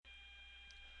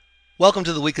Welcome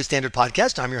to the Weekly Standard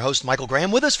Podcast. I'm your host, Michael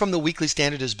Graham. With us from the Weekly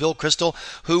Standard is Bill Kristol,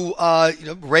 who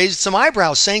raised some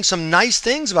eyebrows, saying some nice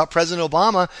things about President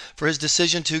Obama for his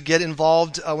decision to get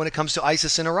involved when it comes to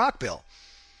ISIS in Iraq, Bill.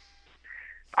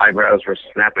 Eyebrows were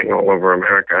snapping all over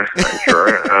America, I'm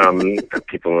sure.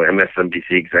 People,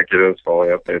 MSNBC executives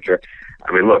falling out there.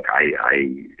 I mean, look,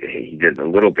 he did a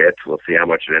little bit. We'll see how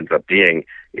much it ends up being.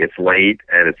 It's late,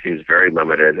 and it seems very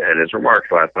limited. And his remarks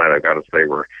last night, I've got to say,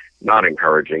 were not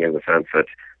encouraging in the sense that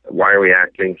why are we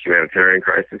acting? Humanitarian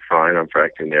crisis, fine, I'm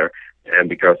acting there. And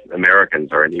because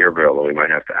Americans are in Earville, and we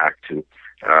might have to act to,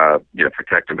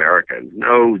 protect Americans.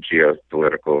 No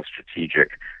geopolitical,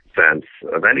 strategic sense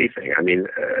of anything. I mean,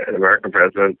 an American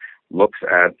president looks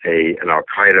at an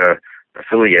Al-Qaeda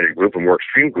affiliated group, a more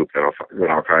extreme group than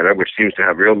Al-Qaeda, which seems to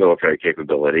have real military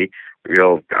capability,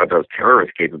 real, God knows,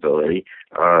 terrorist capability,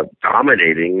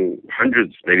 dominating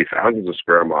hundreds, maybe thousands of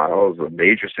square miles of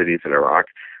major cities in Iraq,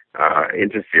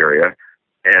 into Syria.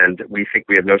 And we think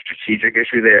we have no strategic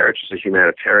issue there. It's just a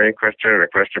humanitarian question and a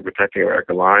question of protecting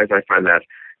American lives. I find that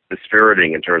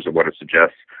dispiriting in terms of what it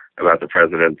suggests about the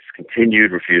president's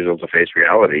continued refusal to face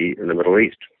reality in the Middle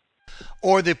East.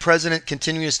 Or the president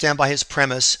continuing to stand by his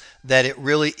premise that it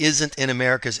really isn't in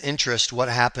America's interest what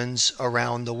happens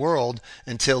around the world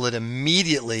until it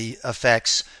immediately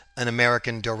affects an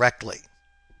American directly.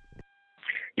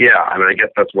 Yeah, I mean, I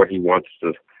guess that's what he wants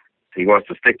to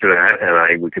stick to that,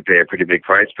 and we could pay a pretty big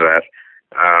price for that.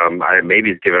 Maybe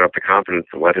he's given up the confidence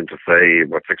that led him to say,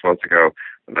 6 months ago,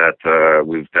 that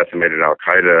we've decimated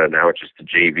Al-Qaeda, and now it's just the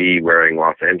JV wearing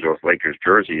Los Angeles Lakers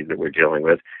jerseys that we're dealing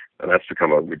with. And that's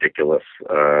become a ridiculous,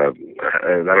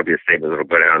 that'll be a statement that'll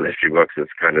go down in history books as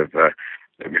kind of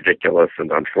ridiculous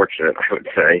and unfortunate, I would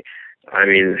say. I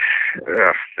mean,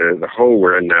 the hole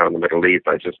we're in now in the Middle East,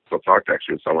 I just talked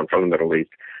actually with someone from the Middle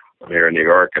East here in New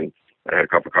York, and I had a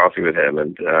cup of coffee with him,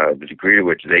 and the degree to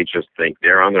which they just think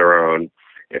they're on their own,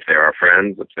 if they're our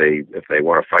friends, if they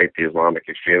want to fight the Islamic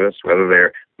extremists, whether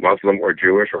they're Muslim or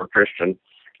Jewish or Christian,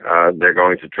 they're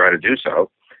going to try to do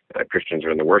so. Christians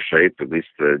are in the worst shape. At least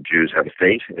the Jews have a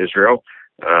state, Israel,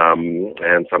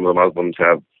 and some of the Muslims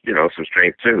have, some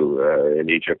strength too in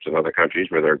Egypt and other countries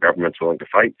where there are governments willing to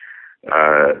fight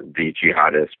the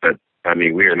jihadists. But I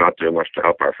mean, we are not doing much to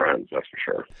help our friends, that's for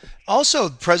sure. Also,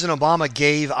 President Obama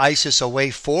gave ISIS a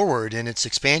way forward in its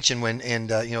expansion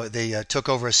they took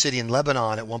over a city in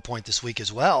Lebanon at one point this week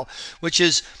as well, which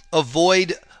is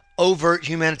avoid overt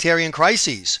humanitarian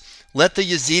crises. Let the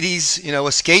Yazidis,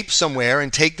 escape somewhere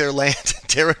and take their land and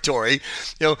territory.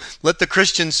 Let the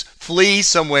Christians flee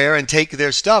somewhere and take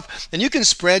their stuff. And you can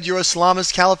spread your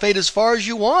Islamist caliphate as far as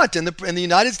you want. And the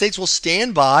United States will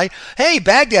stand by. Hey,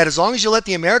 Baghdad, as long as you let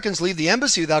the Americans leave the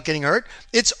embassy without getting hurt,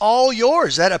 it's all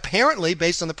yours. That apparently,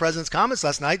 based on the president's comments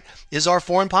last night, is our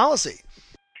foreign policy.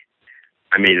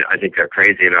 I mean, I think they're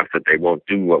crazy enough that they won't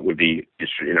do what would be,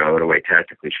 in a way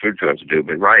tactically shrewd for them to do.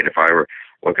 But right,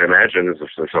 one can imagine is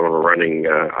if someone were running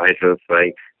ISIS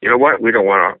saying, you know what, we don't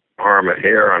want to harm a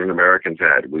hair on an American's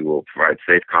head. We will provide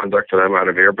safe conduct for them out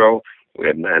of Erbil.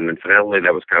 And incidentally,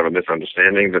 that was kind of a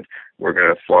misunderstanding that we're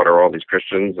going to slaughter all these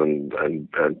Christians and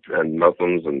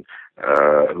Muslims and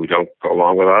who don't go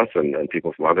along with us and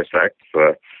people from other sects.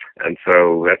 And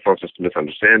so that's all just a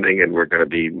misunderstanding, and we're going to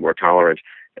be more tolerant.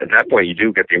 At that point, you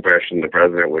do get the impression the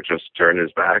president would just turn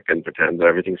his back and pretend that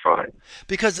everything's fine.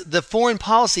 Because the foreign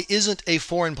policy isn't a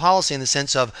foreign policy in the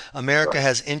sense of America Right.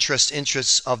 has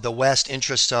interests of the West,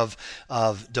 interests of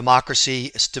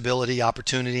democracy, stability,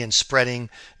 opportunity, and spreading,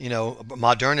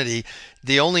 modernity.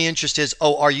 The only interest is,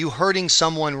 are you hurting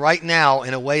someone right now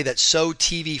in a way that's so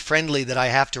TV friendly that I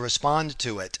have to respond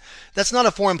to it? That's not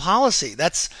a foreign policy.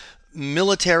 That's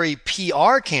military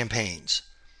PR campaigns.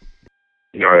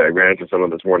 I ran into someone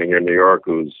this morning here in New York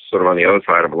who's sort of on the other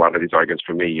side of a lot of these arguments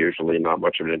for me, usually not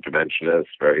much of an interventionist,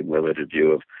 very limited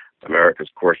view of America's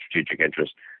core strategic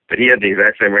interests. But he had the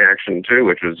exact same reaction, too,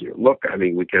 which was, look, I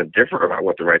mean, we can differ about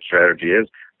what the right strategy is.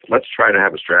 Let's try to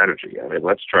have a strategy. I mean,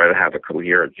 let's try to have a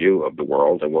coherent view of the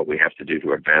world and what we have to do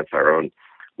to advance our own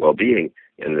well-being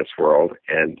in this world.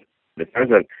 And the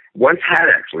president once had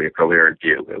actually a coherent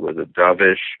view. It was a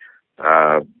dovish,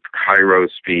 Cairo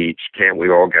speech, can't we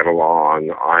all get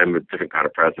along? I'm a different kind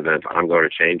of president. I'm going to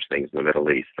change things in the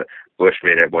Middle East. Bush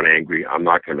made everyone angry. I'm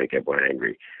not going to make everyone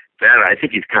angry. Then I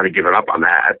think he's kind of given up on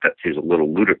that. That seems a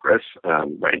little ludicrous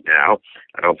right now.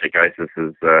 I don't think ISIS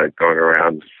is going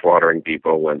around slaughtering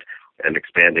people and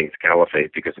expanding its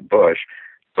caliphate because of Bush.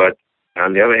 But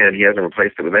on the other hand, he hasn't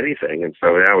replaced it with anything. And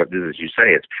so now, as you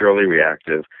say, it's purely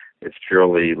reactive. It's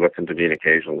purely let's intervene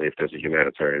occasionally if there's a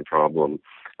humanitarian problem.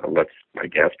 Let's, I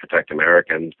guess, protect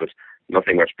Americans, but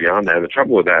nothing much beyond that. And the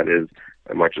trouble with that is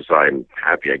as much as I'm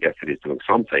happy, I guess, that he's doing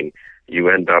something, you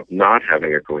end up not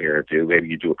having a coherent view. Maybe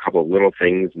you do a couple of little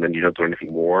things and then you don't do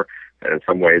anything more. And in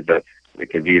some ways, that it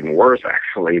can be even worse,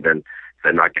 actually, than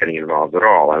not getting involved at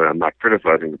all. And I'm not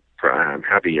criticizing. I'm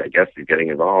happy, I guess, he's getting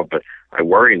involved, but I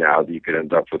worry now that you could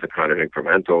end up with a kind of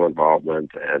incremental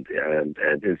involvement and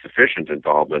insufficient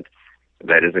involvement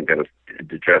that isn't going to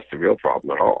address the real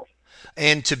problem at all.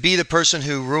 And to be the person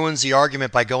who ruins the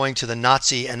argument by going to the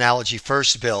Nazi analogy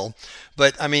first, Bill.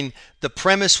 But I mean, the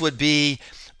premise would be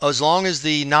as long as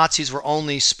the Nazis were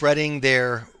only spreading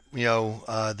their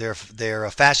their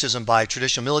fascism by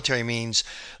traditional military means,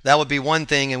 that would be one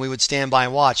thing, and we would stand by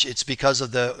and watch. It's because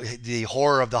of the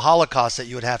horror of the Holocaust that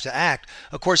you would have to act.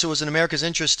 Of course, it was in America's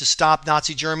interest to stop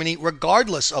Nazi Germany,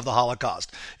 regardless of the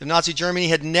Holocaust. If Nazi Germany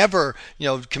had never,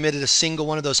 committed a single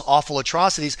one of those awful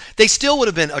atrocities, they still would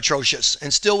have been atrocious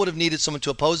and still would have needed someone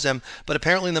to oppose them. But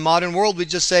apparently, in the modern world, we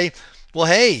just say, "Well,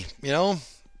 hey,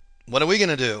 what are we going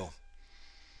to do?"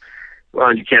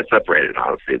 Well, you can't separate it,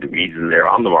 honestly. The reason they're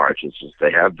on the margins is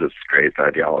they have this crazed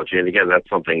ideology. And again, that's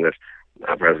something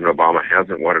that President Obama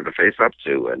hasn't wanted to face up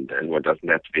to. And one doesn't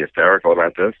have to be hysterical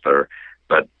about this.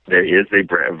 But there is a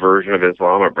version of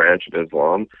Islam, a branch of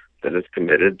Islam, that is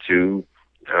committed to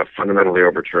fundamentally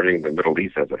overturning the Middle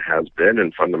East as it has been,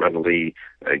 and fundamentally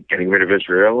getting rid of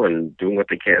Israel and doing what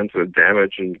they can to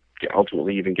damage and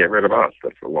ultimately even get rid of us.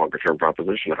 That's a longer-term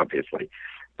proposition, obviously.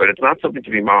 But it's not something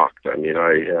to be mocked. I mean,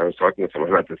 I was talking with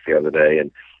someone about this the other day,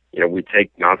 and we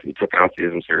took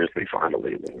Nazism seriously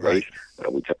finally. Right.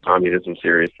 We took communism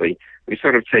seriously. We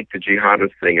sort of take the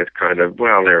jihadist thing as kind of,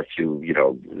 well, there are a few,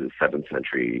 7th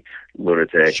century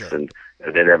lunatics, Sure. and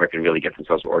they never can really get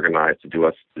themselves organized to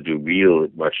do real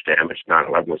much damage.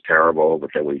 9/11 was terrible,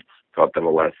 but then we taught them a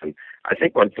lesson. I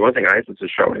think one thing ISIS is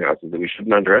showing us is that we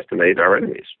shouldn't underestimate our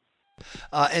enemies.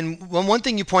 And one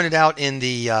thing you pointed out in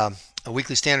the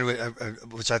Weekly Standard,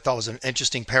 which I thought was an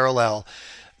interesting parallel,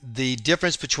 the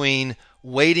difference between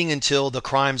waiting until the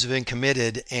crimes have been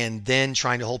committed and then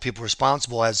trying to hold people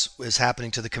responsible, as is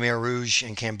happening to the Khmer Rouge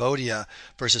in Cambodia,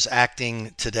 versus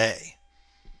acting today.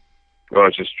 Well, I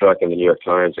was just struck in the New York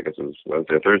Times, I guess it was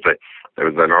Wednesday or Thursday, there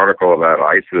was an article about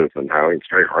ISIS and how it's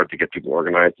very hard to get people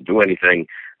organized to do anything.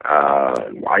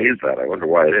 Why is that? I wonder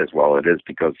why it is. Well, it is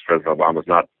because President Obama's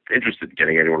not interested in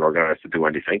getting anyone organized to do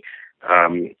anything.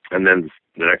 And then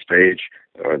the next page,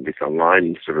 or at least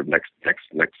online, sort of next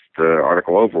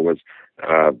article over was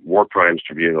war crimes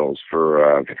tribunals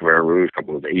for the Khmer Rouge, a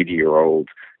couple of 80-year-old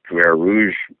Khmer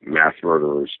Rouge mass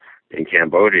murderers in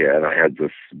Cambodia. And I had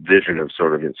this vision of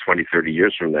sort of in 20, 30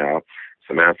 years from now,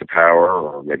 Samantha Power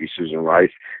or maybe Susan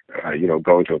Rice,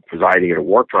 going to presiding at a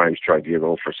war crimes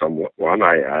tribunal for someone.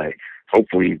 I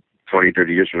hopefully 20,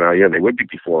 30 years from now, yeah, they would be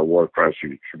before a war crimes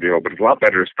tribunal, but it's a lot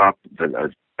better to stop than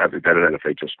that'd be better than if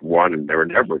they just won and there were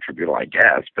never a tribunal, I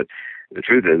guess. But the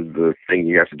truth is, the thing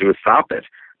you have to do is stop it.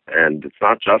 And it's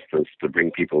not justice to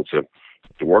bring people to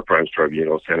the war crimes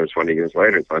tribunals 10 or 20 years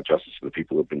later. It's not justice for the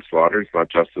people who've been slaughtered. It's not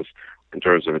justice in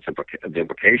terms of the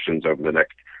implications over the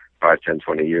next 5, 10,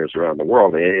 20 years around the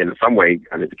world. And in some way,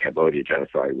 I mean, the Cambodia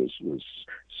genocide was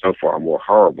so far more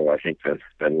horrible, I think,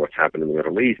 than what's happened in the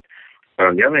Middle East. But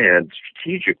on the other hand,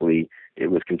 strategically, it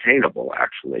was containable,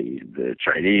 actually. The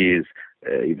Chinese,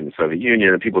 even the Soviet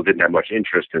Union, and people didn't have much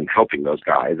interest in helping those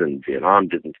guys, and Vietnam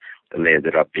didn't, and they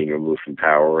ended up being removed from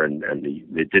power, and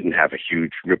they didn't have a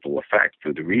huge ripple effect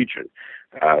through the region.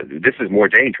 This is more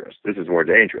dangerous.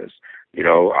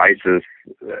 ISIS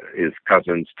is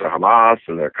cousins to Hamas,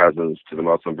 and they're cousins to the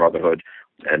Muslim Brotherhood,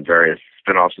 and various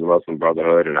spin-offs of the Muslim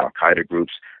Brotherhood and Al-Qaeda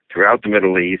groups throughout the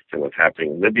Middle East, and what's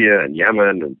happening in Libya and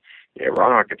Yemen and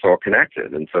Iraq. It's all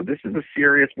connected. And so this is a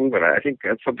serious movement. I think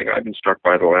that's something I've been struck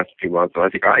by the last few months. And I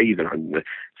think I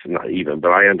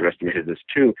underestimated this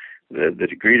too, the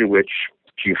degree to which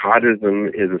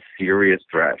jihadism is a serious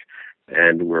threat.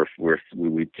 And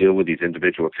we deal with these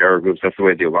individual terror groups. That's the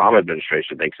way the Obama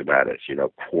administration thinks about it.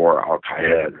 Core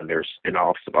Al-Qaeda and their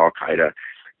spin-offs of Al-Qaeda.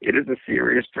 It is a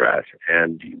serious threat.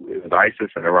 And with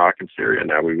ISIS in Iraq and Syria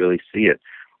now, we really see it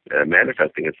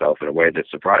manifesting itself in a way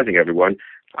that's surprising everyone.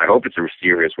 I hope it's a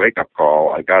serious wake-up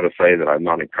call. I got to say that I'm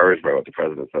not encouraged by what the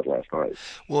president said last night.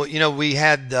 Well, we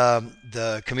had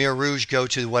the Khmer Rouge go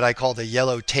to what I call the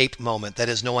yellow tape moment. That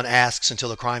is, no one asks until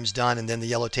the crime's done, and then the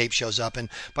yellow tape shows up. And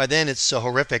by then, it's so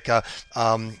horrific.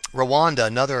 Rwanda,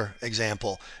 another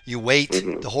example. You wait,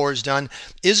 the horror's done.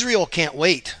 Israel can't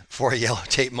wait for a yellow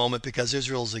tape moment because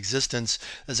Israel's existence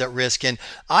is at risk. And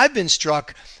I've been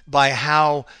struck by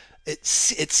how it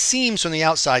seems from the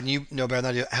outside, and you know better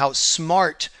than I do, how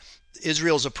smart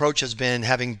Israel's approach has been,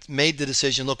 having made the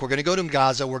decision, look, we're going to go to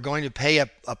Gaza, we're going to pay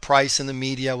a price in the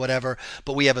media, whatever,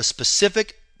 but we have a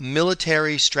specific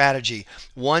military strategy.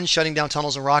 One, shutting down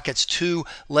tunnels and rockets. Two,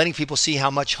 letting people see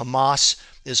how much Hamas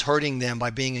is hurting them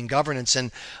by being in governance.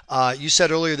 And you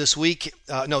said earlier this week,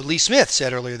 no, Lee Smith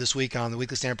said earlier this week on the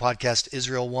Weekly Standard podcast,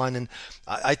 Israel won. And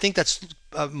I think that's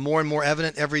more and more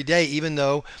evident every day, even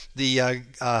though the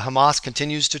Hamas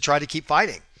continues to try to keep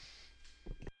fighting.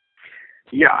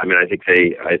 Yeah, I mean, I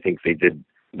think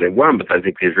they won, but I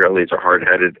think the Israelis are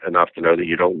hard-headed enough to know that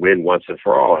you don't win once and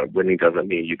for all. Winning doesn't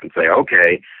mean you can say,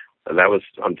 okay, that was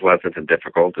unpleasant and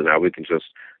difficult, and now we can just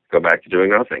go back to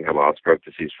doing nothing. Hamas broke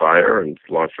the ceasefire and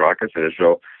launched rockets, and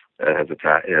Israel has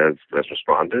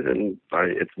responded, and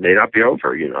it may not be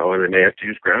over, and they may have to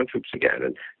use ground troops again.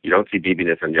 And you don't see Bibi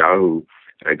Netanyahu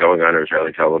going on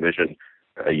Israeli television.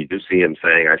 You do see him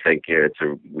saying, I think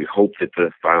we hope that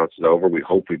the violence is over. We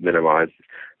hope we've minimized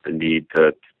the need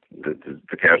to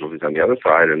the casualties on the other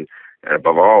side. And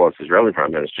above all, as Israeli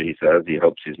Prime Minister, he says he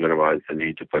hopes he's minimized the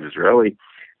need to put Israeli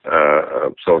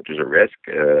soldiers at risk,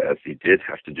 as he did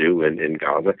have to do in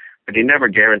Gaza. But he never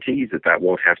guarantees that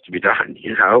won't have to be done.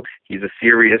 He's a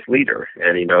serious leader,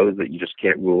 and he knows that you just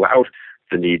can't rule out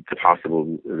the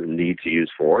possible need to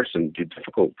use force and do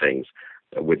difficult things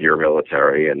with your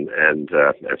military and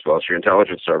as well as your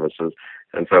intelligence services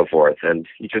and so forth. And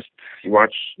you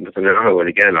watch Netanyahu, and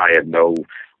again, I have no,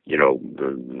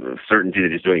 certainty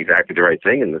that he's doing exactly the right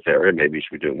thing in this area. Maybe he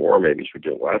should be doing more, maybe he should be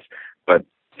doing less, but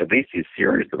at least he's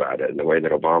serious about it in the way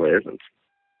that Obama isn't.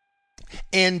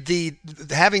 And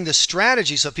having the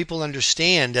strategy so people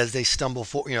understand as they stumble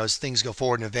forward, as things go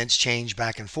forward and events change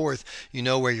back and forth,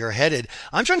 where you're headed.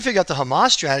 I'm trying to figure out the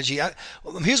Hamas strategy.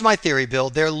 Here's my theory, Bill.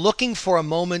 They're looking for a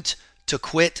moment to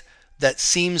quit that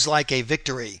seems like a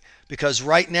victory. Because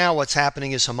right now what's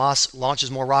happening is Hamas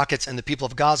launches more rockets and the people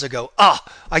of Gaza go,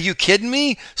 are you kidding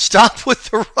me? Stop with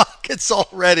the rockets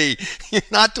already. You're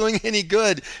not doing any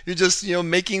good. You're just,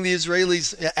 making the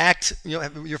Israelis act,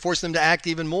 you're forcing them to act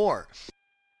even more.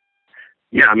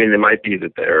 Yeah, I mean, it might be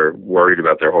that they're worried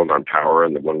about their hold on power,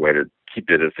 and the one way to keep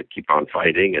it is to keep on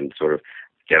fighting and sort of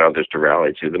get others to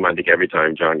rally to them. I think every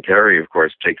time John Kerry, of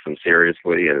course, takes them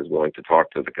seriously and is willing to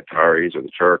talk to the Qataris or the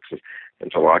Turks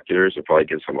interlocutors, it probably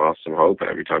gives Hamas some hope.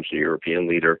 Every time a European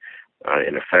leader,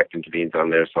 in effect, intervenes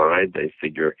on their side, they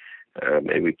figure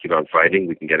maybe we keep on fighting,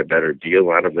 we can get a better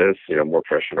deal out of this, more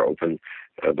pressure to open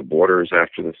the borders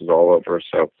after this is all over.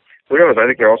 So who knows? I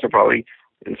think they're also probably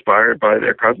inspired by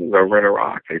their cousins over in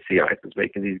Iraq. They see ISIS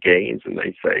making these gains, and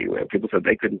they say, people said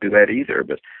they couldn't do that either,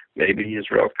 but maybe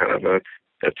Israel's kind of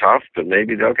they're tough, but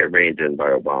maybe they'll get reined in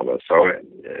by Obama. So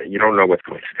you don't know what's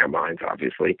going through their minds,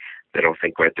 obviously. They don't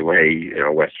think quite the way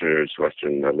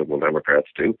Western liberal Democrats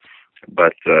do.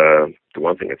 But the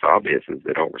one thing that's obvious is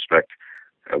they don't respect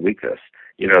weakness.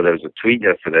 There was a tweet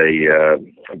yesterday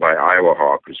by Iowa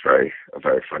Hawk, who's a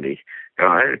very funny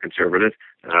guy, a conservative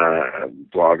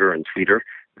blogger and tweeter,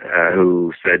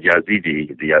 who said the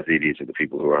Yazidis are the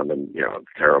people who are on the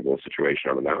terrible situation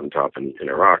on the mountaintop in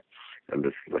Iraq, and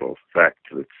this little sect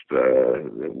that's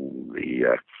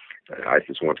the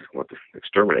ISIS want to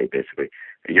exterminate, basically.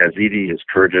 A Yazidi is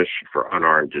Kurdish for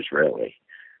unarmed Israeli.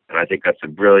 And I think that's a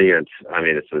brilliant,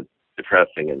 it's a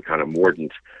depressing and kind of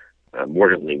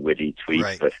mordantly witty tweet,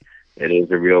 right. But it is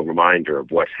a real reminder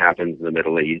of what happens in the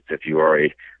Middle East if you are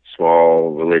a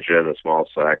small religion, a small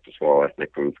sect, a small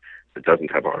ethnic group that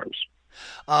doesn't have arms.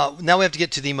 Now we have to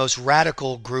get to the most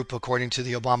radical group, according to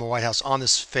the Obama White House, on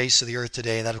this face of the earth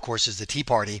today. And that, of course, is the Tea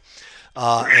Party.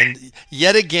 And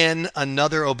yet again,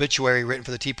 another obituary written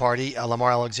for the Tea Party.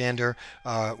 Lamar Alexander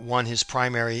won his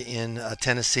primary in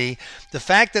Tennessee. The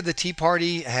fact that the Tea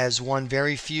Party has won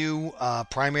very few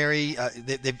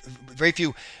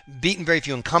beaten very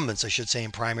few incumbents, I should say,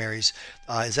 in primaries,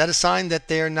 is that a sign that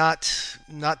they're not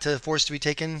forced to be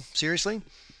taken seriously?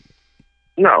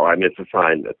 No, it's a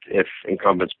sign that if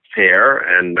incumbents pair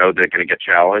and know they're going to get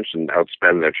challenged and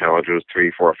outspend their challengers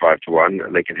 3, 4, 5 to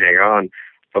 1, they can hang on.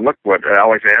 But look, what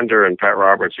Alexander and Pat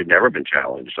Roberts, who've never been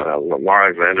challenged. Lamar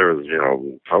Alexander is,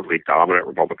 totally dominant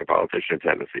Republican politician in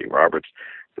Tennessee. Roberts,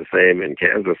 the same in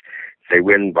Kansas. They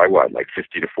win by what, like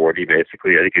 50 to 40,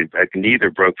 basically. I think neither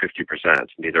broke 50%,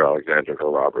 neither Alexander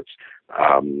nor Roberts.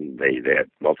 They had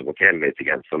multiple candidates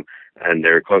against them, and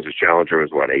their closest challenger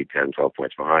was, 8, 10, 12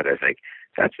 points behind, I think.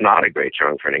 That's not a great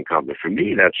showing for an incumbent. For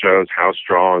me, that shows how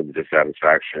strong the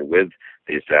dissatisfaction with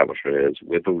the establishment is,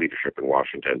 with the leadership in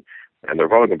Washington. And the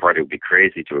Republican Party would be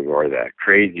crazy to ignore that,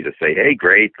 crazy to say, hey,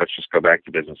 great, let's just go back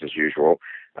to business as usual.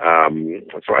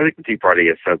 So I think the Tea Party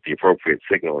has sent the appropriate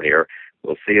signal here.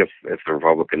 We'll see if the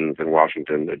Republicans in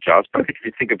Washington adjust. But if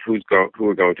you think of who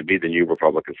are going to be the new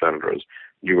Republican senators,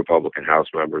 new Republican House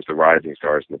members, the rising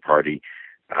stars in the party,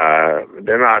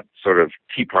 they're not sort of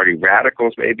Tea Party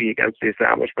radicals maybe against the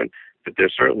establishment, but they're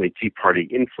certainly Tea Party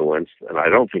influenced. And I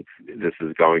don't think this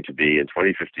is going to be in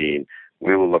 2015.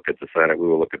 We will look at the Senate, we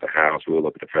will look at the House, we will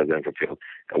look at the presidential field,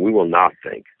 and we will not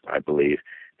think, I believe,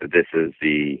 that this is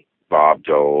the Bob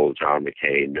Dole, John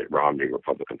McCain, Mitt Romney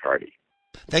Republican Party.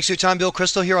 Thanks for your time, Bill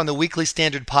Kristol, here on the Weekly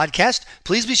Standard Podcast.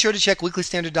 Please be sure to check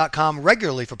weeklystandard.com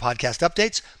regularly for podcast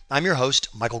updates. I'm your host,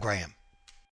 Michael Graham.